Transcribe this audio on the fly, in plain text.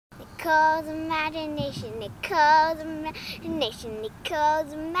Nicole's imagination, Nicole's imagination,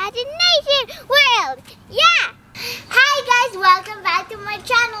 Nicole's imagination world. Yeah! Hi guys, welcome back to my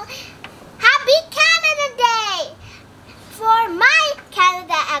channel. Happy Canada Day! For my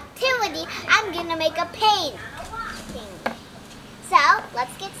Canada activity, I'm gonna make a painting. So,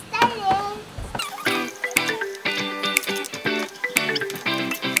 let's get started.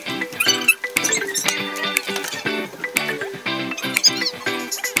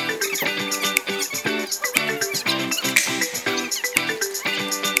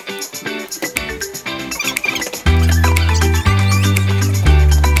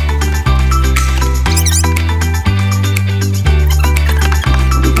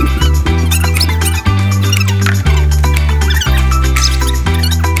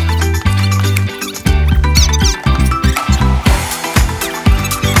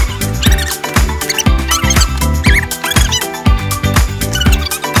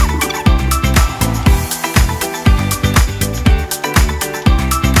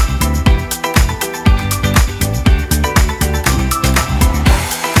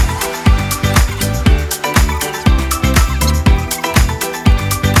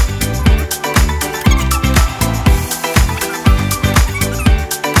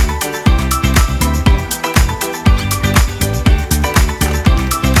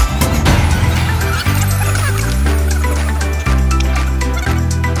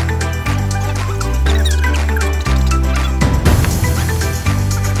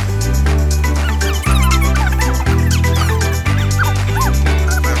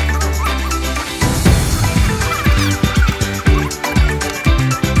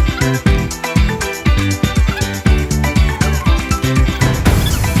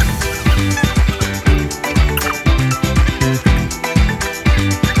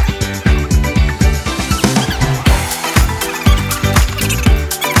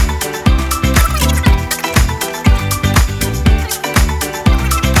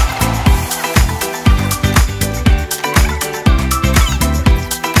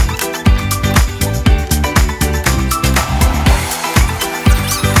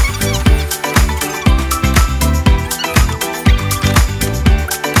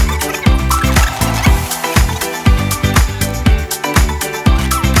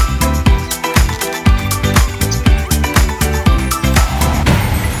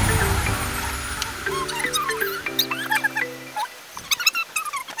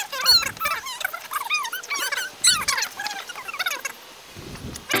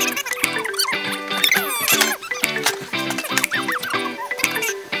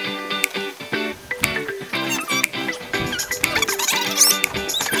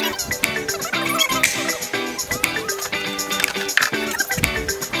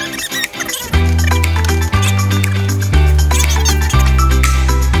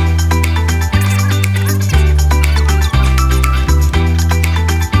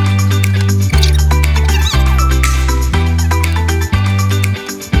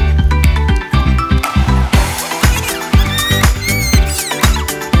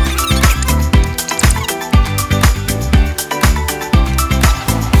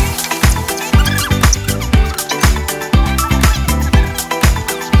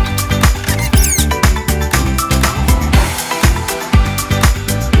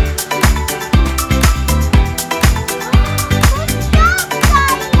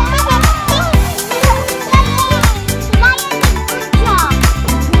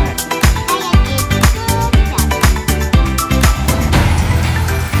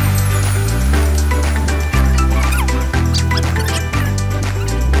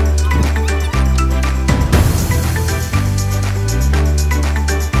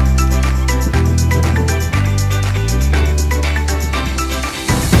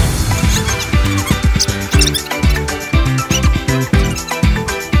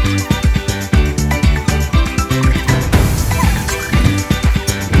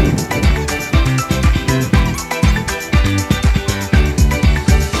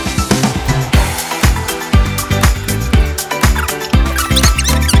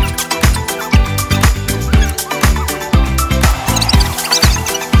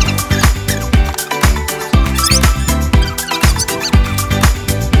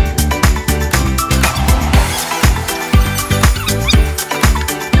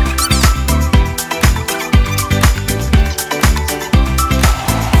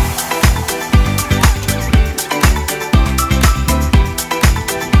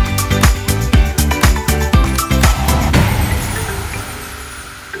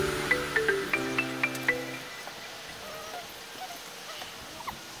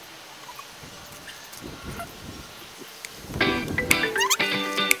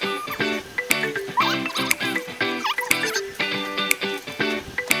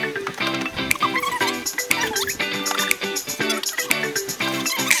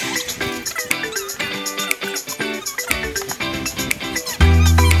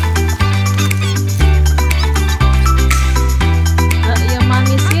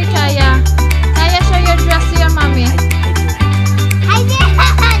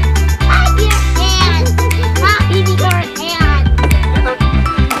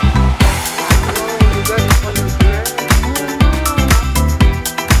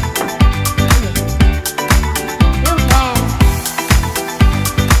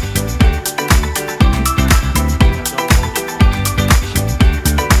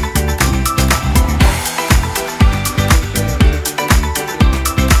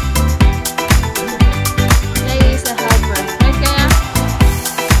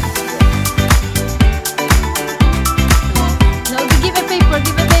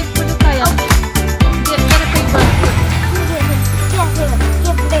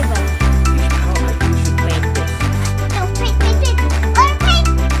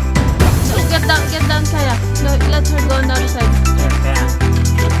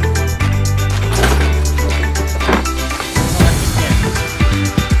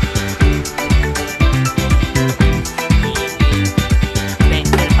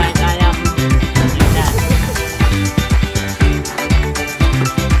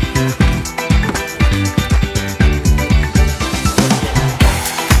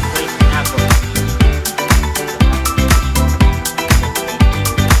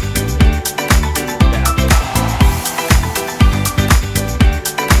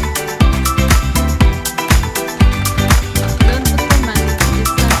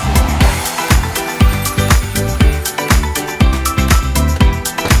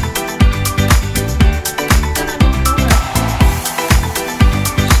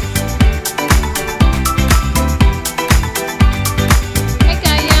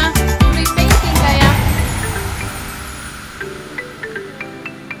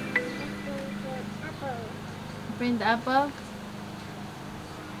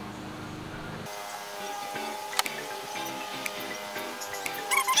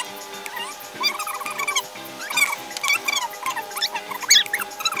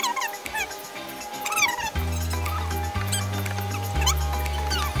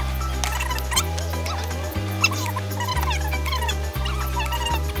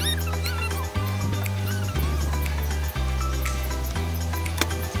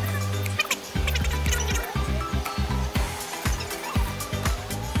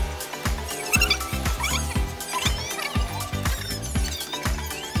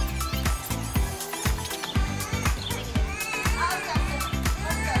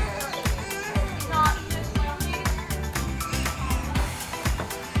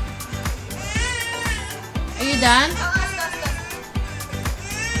 done?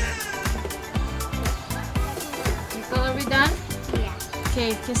 Nickole, are we done? Yeah.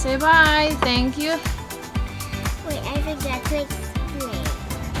 Okay, say bye. Thank you. Wait, I forgot to explain.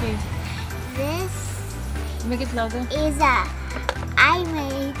 Okay, This make it louder. is I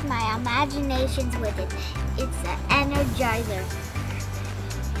made my imaginations with it. It's an energizer.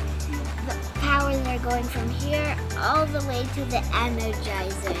 The powers are going from here all the way to the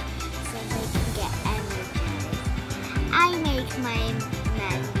energizer so they can get energized. I make my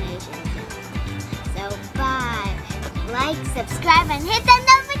imagination. So bye. Like, subscribe, and hit the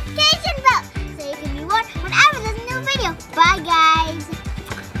notification.